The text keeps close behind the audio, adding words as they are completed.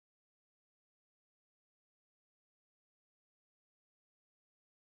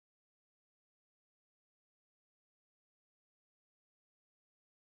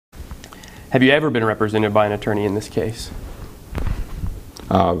Have you ever been represented by an attorney in this case?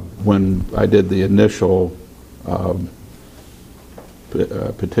 When I did the initial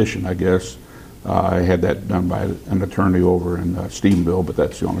petition, I guess, I had that done by an attorney over in Stephenville, but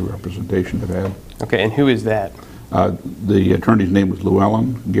that's the only representation I've had. Okay, and who is that? The attorney's name was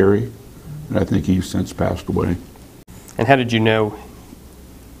Llewellyn, Gary, and I think he's since passed away. And how did you know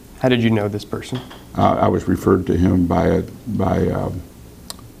this person? I was referred to him by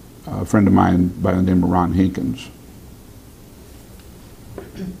a friend of mine by the name of Ron Hankins.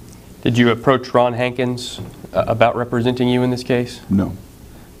 Did you approach Ron Hankins about representing you in this case? No.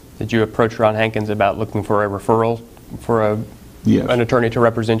 Did you approach Ron Hankins about looking for a referral for Yes. an attorney to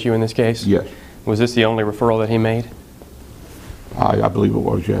represent you in this case? Yes. Was this the only referral that he made? I believe it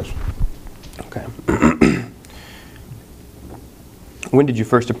was, yes. Okay. When did you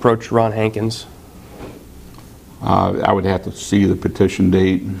first approach Ron Hankins? I would have to see the petition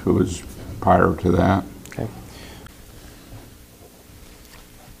date if it was prior to that. Okay.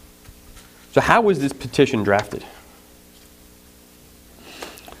 So how was this petition drafted?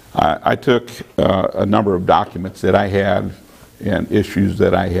 I took a number of documents that I had and issues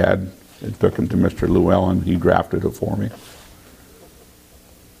that I had and took them to Mr. Llewellyn. He drafted it for me.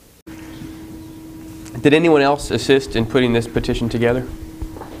 Did anyone else assist in putting this petition together?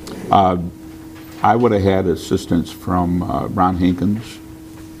 I would have had assistance from Ron Hankins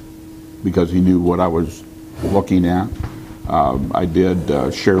because he knew what I was looking at. I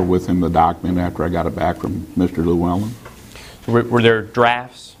did share with him the document after I got it back from Mr. Llewellyn. Were there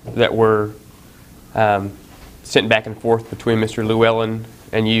drafts that were sent back and forth between Mr. Llewellyn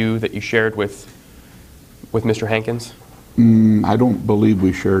and you that you shared with Mr. Hankins? I don't believe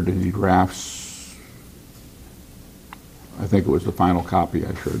we shared any drafts. I think it was the final copy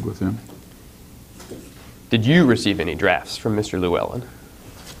I shared with him. Did you receive any drafts from Mr. Llewellyn?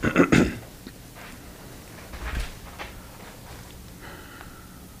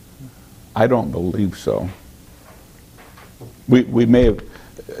 I don't believe so. We may have,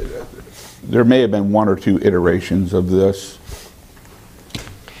 there may have been one or two iterations of this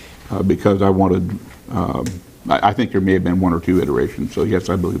because I wanted, I think there may have been one or two iterations. So yes,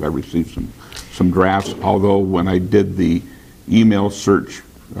 I believe I received some drafts, although when I did the email search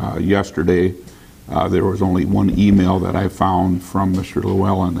yesterday, there was only one email that I found from Mr.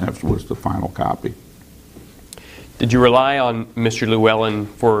 Llewellyn. That was the final copy. Did you rely on Mr. Llewellyn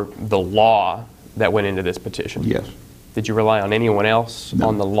for the law that went into this petition? Yes. Did you rely on anyone else No.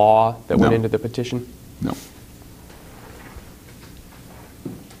 on the law that No. went into the petition? No.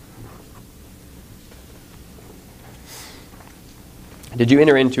 Did you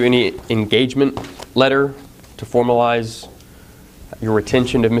enter into any engagement letter to formalize your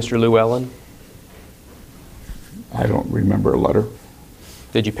retention of Mr. Llewellyn? I don't remember a letter.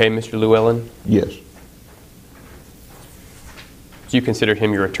 Did you pay Mr. Llewellyn? Yes. So you considered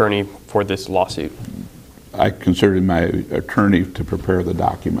him your attorney for this lawsuit? I considered my attorney to prepare the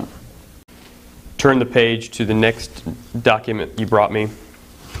document. Turn the page to the next document you brought me.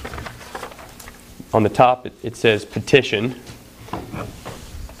 On the top it says petition.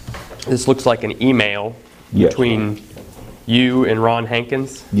 This looks like an email Yes. between you and Ron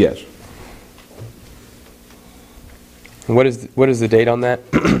Hankins. Yes. And what is the date on that?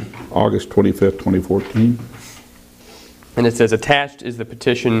 August 25th, 2014. And it says attached is the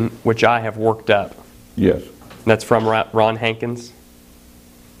petition which I have worked up. Yes. And that's from Ron Hankins?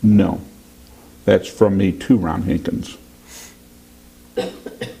 No. That's from me to Ron Hankins.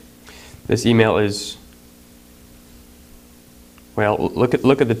 This email is, well, look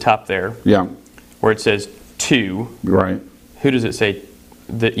at the top there. Yeah. Where it says to. Right. Who does it say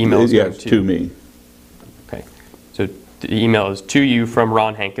the email is Yes, going to? to me. Okay. So the email is to you from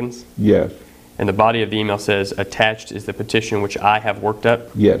Ron Hankins. Yes. And the body of the email says attached is the petition which I have worked up.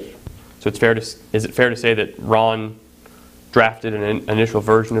 Yes. So is it fair to say that Ron drafted an initial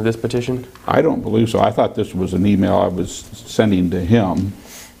version of this petition? I don't believe so. I thought this was an email I was sending to him,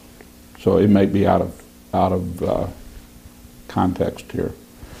 so it might be out of context here.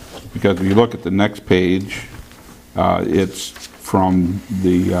 Because if you look at the next page, it's from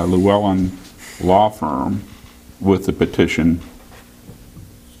the Llewellyn law firm with the petition.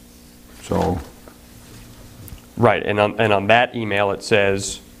 So. Right, and on that email it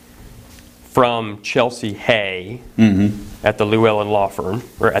says from Chelsea Hay at the Llewellyn law firm,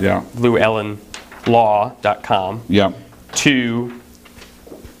 or at llewellynlaw.com, Yeah. to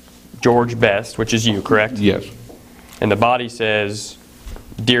George Best, which is you, correct? Yes. And the body says,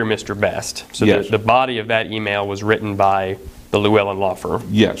 Dear Mr. Best. So Yes. the body of that email was written by the Llewellyn law firm.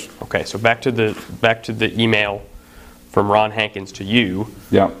 Yes. Okay, so back to the email from Ron Hankins to you.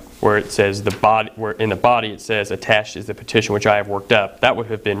 Yeah. where it says the body, where in the body it says attached is the petition which I have worked up, that would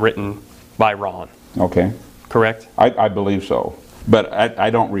have been written by Ron, Okay. correct? I believe so, but I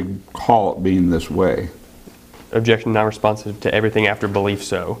don't recall it being this way. Objection non-responsive to everything after belief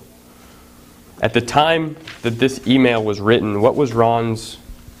so. At the time that this email was written, what was Ron's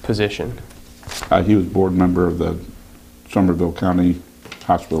position? He was board member of the Somervell County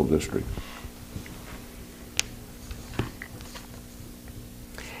Hospital District.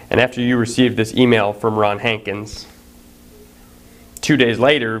 And after you received this email from Ron Hankins, 2 days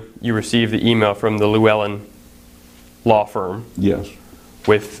later, you received the email from the Llewellyn law firm Yes,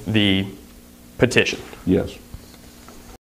 with the petition. yes.